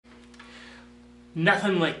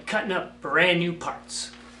Nothing like cutting up brand new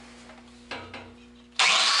parts.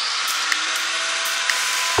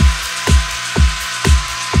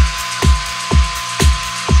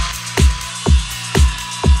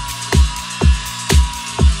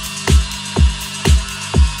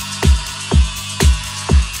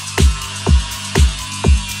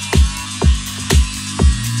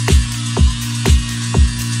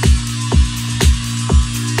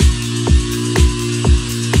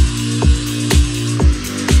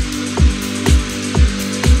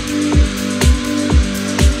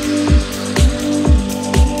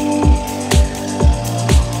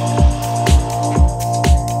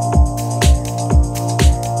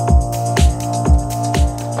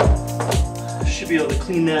 Be able to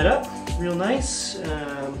clean that up real nice.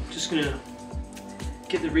 Just gonna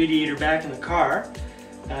get the radiator back in the car.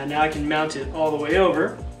 Now I can mount it all the way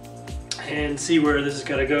over and see where this has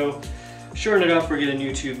got to go. Shorten it up or get a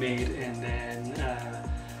new tube made, and then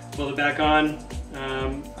weld it back on.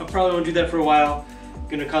 I probably won't do that for a while. I'm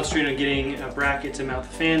gonna concentrate on getting a bracket to mount the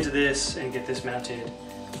fan to this and get this mounted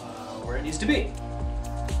where it needs to be.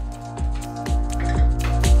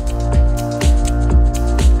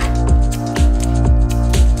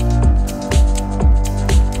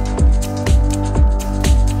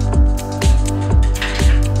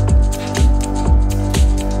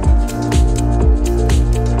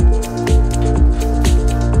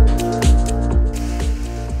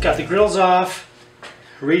 Got the grills off,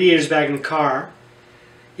 radiator's back in the car.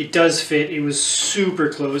 It does fit. It was super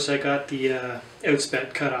close. I got the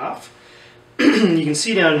outspout cut off. You can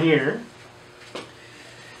see down here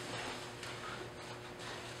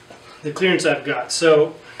the clearance I've got.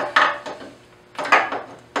 So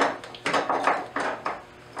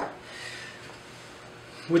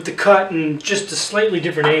with the cut and just a slightly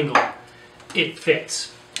different angle, it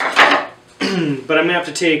fits. But I'm gonna have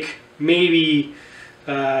to take maybe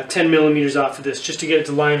 10 millimeters off of this just to get it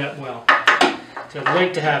to line up well. So I'd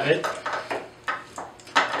like to have it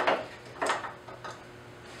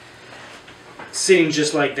sitting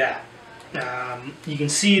just like that. You can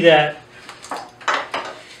see that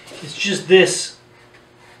it's just this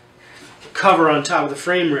cover on top of the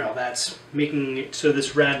frame rail that's making it so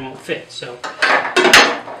this rad won't fit. So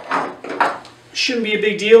shouldn't be a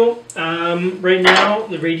big deal. Right now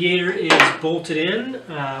the radiator is bolted in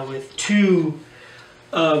with two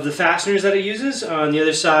of the fasteners that it uses. On the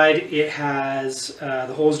other side it has,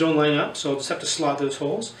 the holes don't line up, so I'll just have to slot those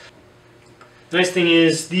holes. The nice thing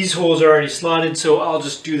is these holes are already slotted, so I'll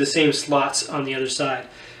just do the same slots on the other side.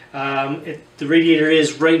 The radiator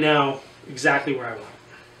is right now exactly where I want it.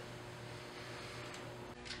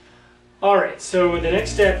 Alright, so the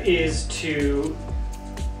next step is to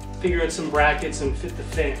figure out some brackets and fit the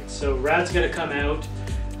fan. So rad's going to come out.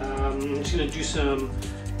 I'm just going to do some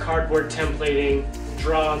cardboard templating,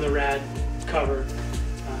 draw on the rad cover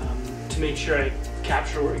to make sure I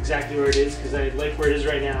capture exactly where it is, because I like where it is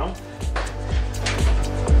right now.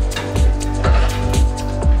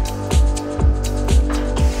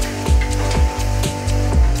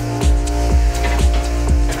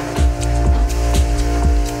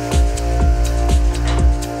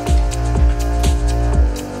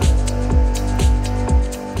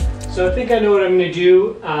 So I think I know what I'm going to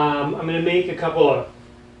do. I'm going to make a couple of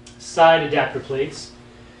side adapter plates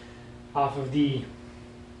off of the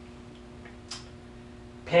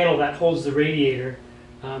panel that holds the radiator.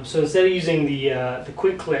 So instead of using the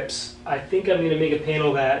quick clips, I think I'm going to make a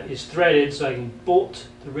panel that is threaded so I can bolt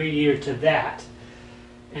the radiator to that,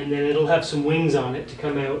 and then it'll have some wings on it to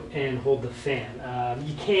come out and hold the fan.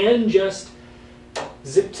 You can just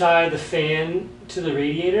zip tie the fan to the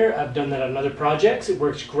radiator. I've done that on other projects. It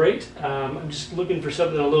works great. I'm just looking for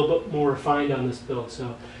something a little bit more refined on this build,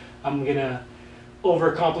 so I'm gonna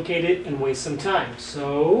overcomplicate it and waste some time.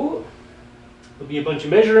 So there'll be a bunch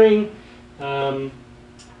of measuring, come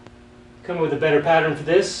up with a better pattern for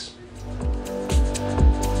this.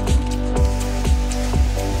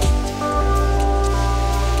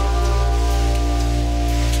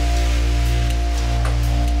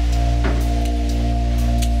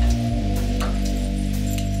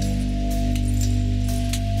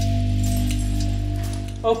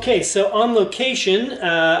 Okay, so on location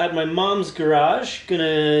at my mom's garage,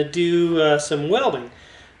 gonna do some welding.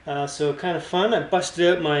 So kind of fun. I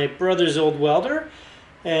busted out my brother's old welder,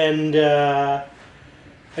 and I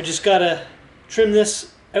just gotta trim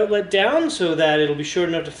this outlet down so that it'll be short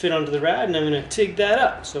enough to fit onto the rad, and I'm gonna TIG that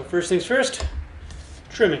up. So first things first,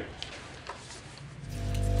 trimming.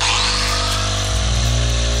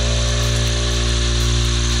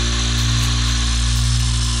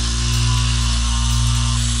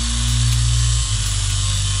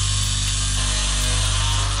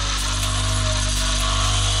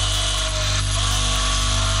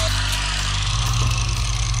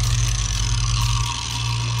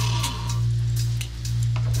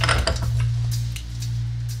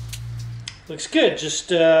 Looks good. Just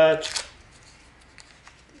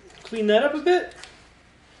clean that up a bit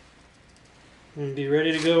and be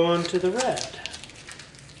ready to go on to the rad.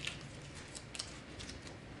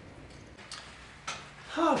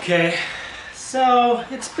 Okay, so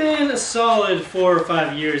it's been a solid 4 or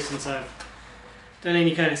 5 years since I've done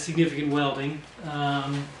any kind of significant welding.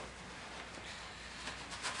 At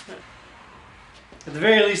the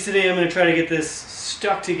very least today I'm going to try to get this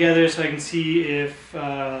stuck together so I can see if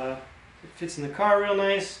it fits in the car real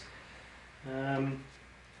nice.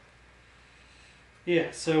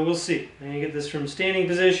 Yeah, so we'll see. I'm going to get this from standing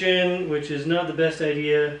position, which is not the best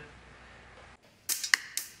idea.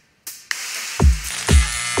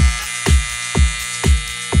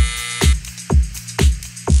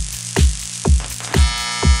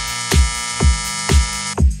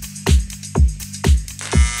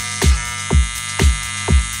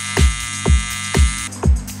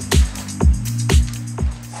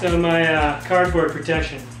 So my cardboard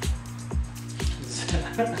protection is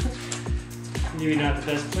maybe not the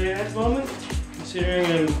best plan at the moment, considering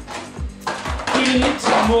I'm heating it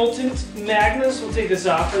to molten magnets. We'll take this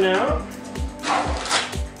off for now.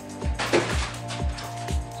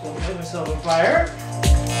 So I'll put myself on fire.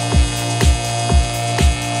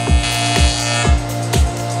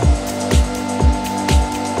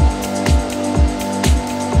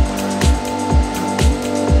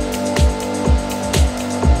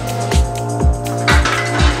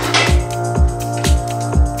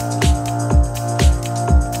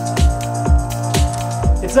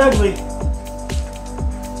 It's ugly,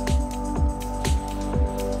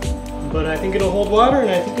 but I think it'll hold water and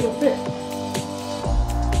I think it'll fit.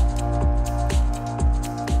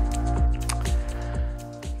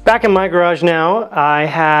 Back in my garage now, I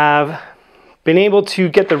have been able to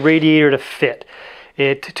get the radiator to fit.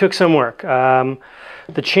 It took some work. The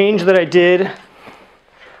change that I did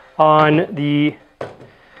on the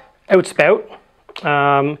outspout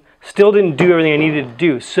still didn't do everything I needed to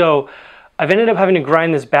do. So I've ended up having to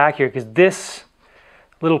grind this back here because this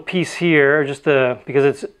little piece here, because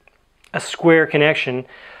it's a square connection,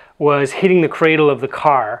 was hitting the cradle of the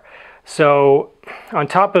car. So on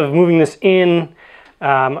top of moving this in,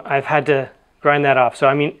 I've had to grind that off. So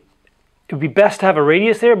I mean, it would be best to have a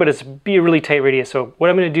radius there, but it's be a really tight radius. So what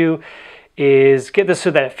I'm going to do is get this so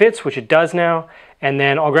that it fits, which it does now, and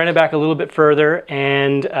then I'll grind it back a little bit further,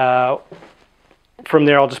 and from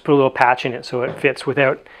there I'll just put a little patch in it so it fits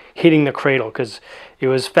without hitting the cradle, because it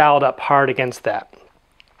was fouled up hard against that.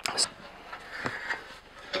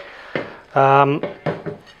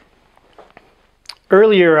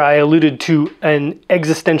 Earlier I alluded to an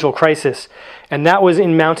existential crisis, and that was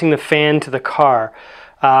in mounting the fan to the car.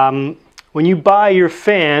 When you buy your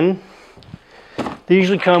fan, they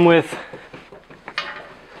usually come with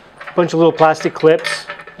a bunch of little plastic clips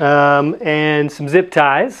and some zip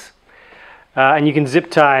ties, and you can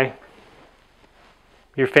zip tie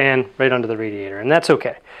your fan right onto the radiator, and that's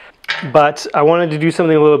okay. But I wanted to do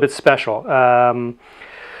something a little bit special.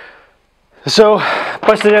 So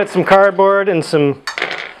busted out some cardboard and some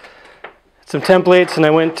templates, and I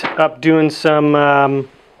went up doing some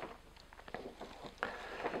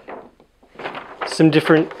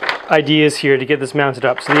different ideas here to get this mounted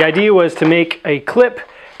up. So the idea was to make a clip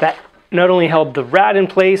that not only held the rad in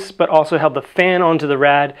place, but also held the fan onto the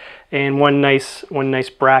rad, and one nice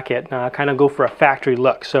bracket. Kind of go for a factory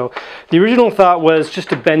look. So the original thought was just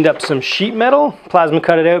to bend up some sheet metal, plasma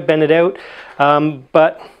cut it out, bend it out,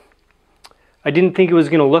 but I didn't think it was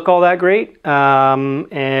going to look all that great,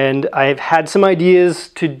 and I've had some ideas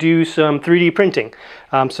to do some 3D printing,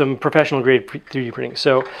 some professional grade 3D printing.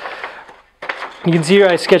 So you can see here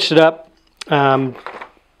I sketched it up,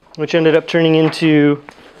 which ended up turning into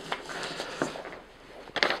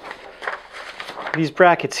these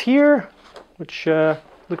brackets here, which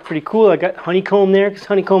look pretty cool. I got honeycomb there because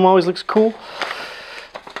honeycomb always looks cool.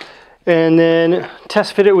 And then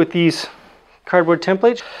test fit it with these cardboard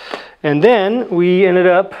templates. And then we ended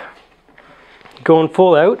up going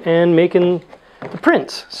full out and making the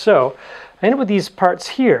prints. So I ended up with these parts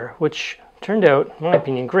here, which turned out, in my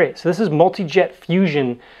opinion, great. So this is multi-jet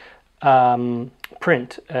fusion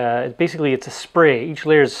print. Basically it's a spray. Each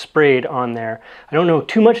layer is sprayed on there. I don't know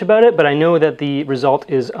too much about it, but I know that the result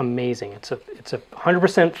is amazing. It's a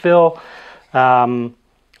 100% fill.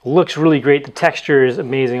 Looks really great. The texture is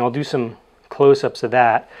amazing. I'll do some close-ups of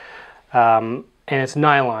that. And it's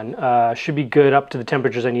nylon. Should be good up to the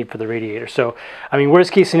temperatures I need for the radiator. So, I mean,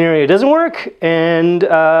 worst case scenario, it doesn't work, and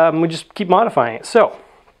we just keep modifying it. So,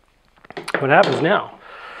 what happens now?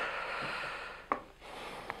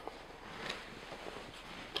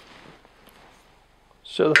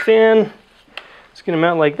 So the fan is going to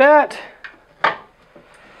mount like that.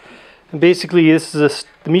 And basically this is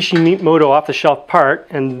the Mishimoto off-the-shelf part,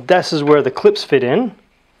 and this is where the clips fit in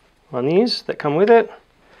on these that come with it.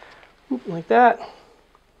 Oop, like that.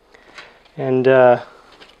 And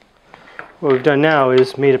what we've done now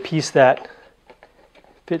is made a piece that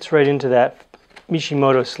fits right into that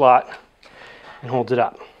Mishimoto slot and holds it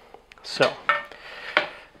up. So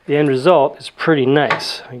the end result is pretty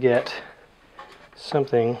nice. I get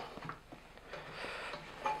something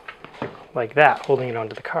like that holding it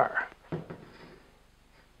onto the car.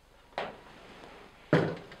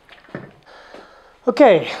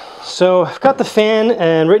 Okay, so I've got the fan,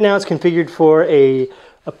 and right now it's configured for a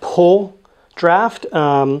pull draft.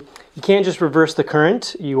 You can't just reverse the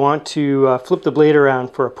current. You want to flip the blade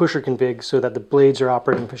around for a pusher config so that the blades are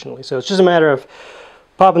operating efficiently. So it's just a matter of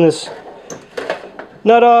popping this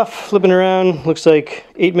nut off, flipping around. Looks like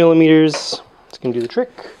 8 millimeters. It's going to do the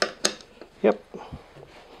trick. Yep.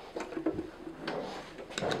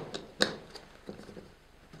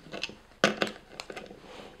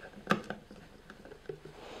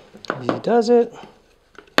 Easy does it.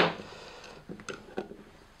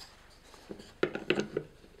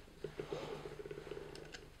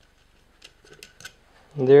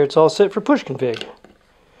 And there it's all set for push config.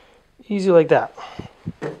 Easy like that.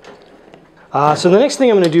 So the next thing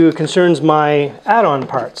I'm going to do concerns my add-on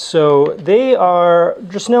parts. So they are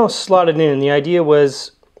just now slotted in. The idea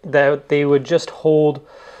was that they would just hold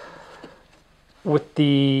with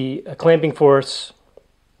the clamping force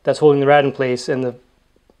that's holding the rad in place, and the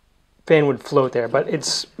fan would float there. But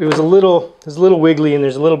it was a little wiggly, and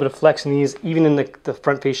there's a little bit of flex in these, even in the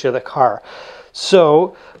front fascia of the car.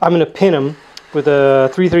 So I'm going to pin them with a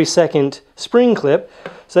 3/32 spring clip.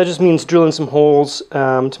 So that just means drilling some holes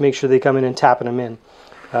to make sure they come in and tapping them in.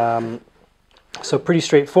 So pretty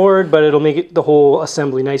straightforward, but it'll make the whole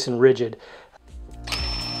assembly nice and rigid.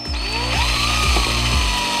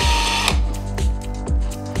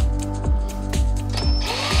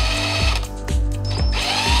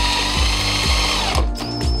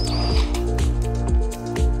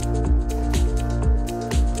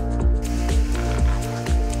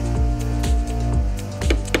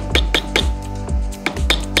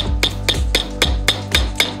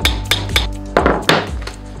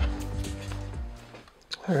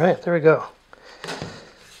 All right, there we go.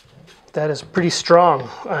 That is pretty strong.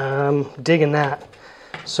 I'm digging that.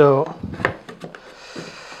 So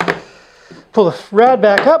pull the rad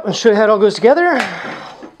back up and show you how it all goes together.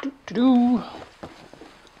 So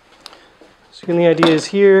again, the idea is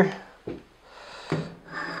here.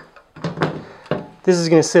 This is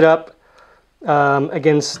going to sit up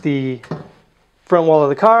against the front wall of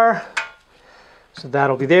the car. So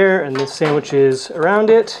that'll be there, and this sandwich is around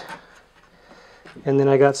it. And then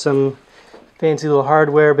I got some fancy little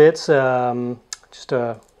hardware bits, just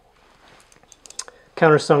a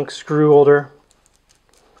countersunk screw holder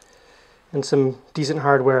and some decent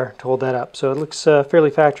hardware to hold that up. So it looks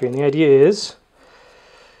fairly factory, and the idea is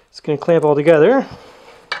it's going to clamp all together.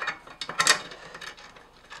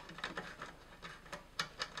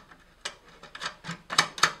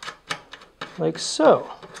 Like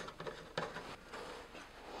so.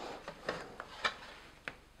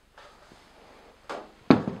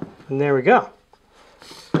 And there we go.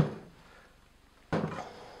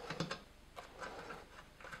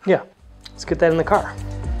 Yeah, let's get that in the car.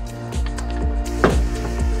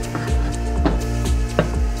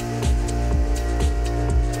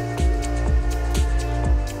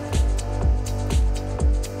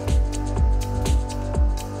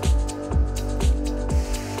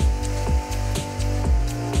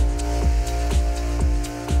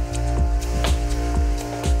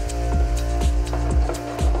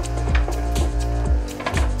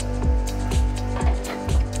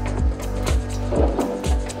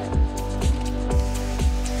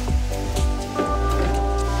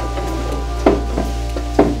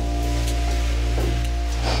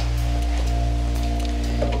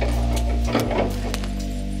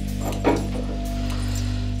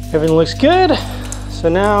 Everything looks good. So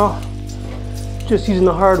now, just using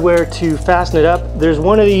the hardware to fasten it up. There's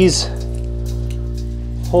one of these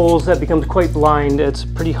holes that becomes quite blind. It's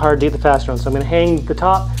pretty hard to get the fastener on. So I'm going to hang the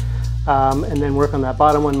top and then work on that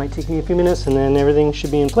bottom one. Might take me a few minutes, and then everything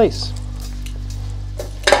should be in place.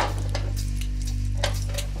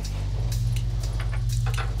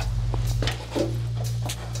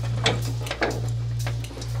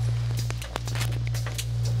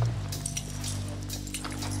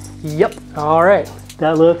 Yep, all right,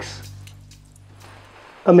 that looks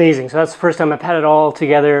amazing. So that's the first time I've had it all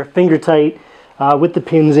together, finger tight, with the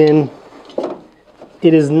pins in.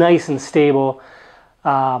 It is nice and stable.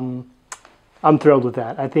 I'm thrilled with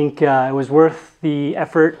that. I think it was worth the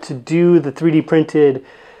effort to do the 3D printed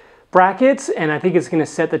brackets, and I think it's going to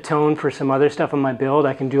set the tone for some other stuff on my build.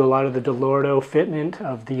 I can do a lot of the Delorto fitment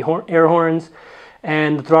of the air horns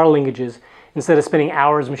and the throttle linkages. Instead of spending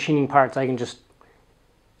hours machining parts, I can just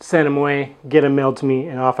send them away, get them mailed to me,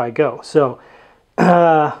 and off I go. So,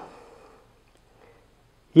 yeah,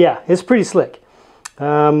 it's pretty slick.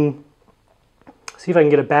 See if I can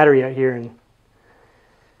get a battery out here and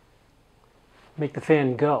make the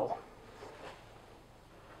fan go.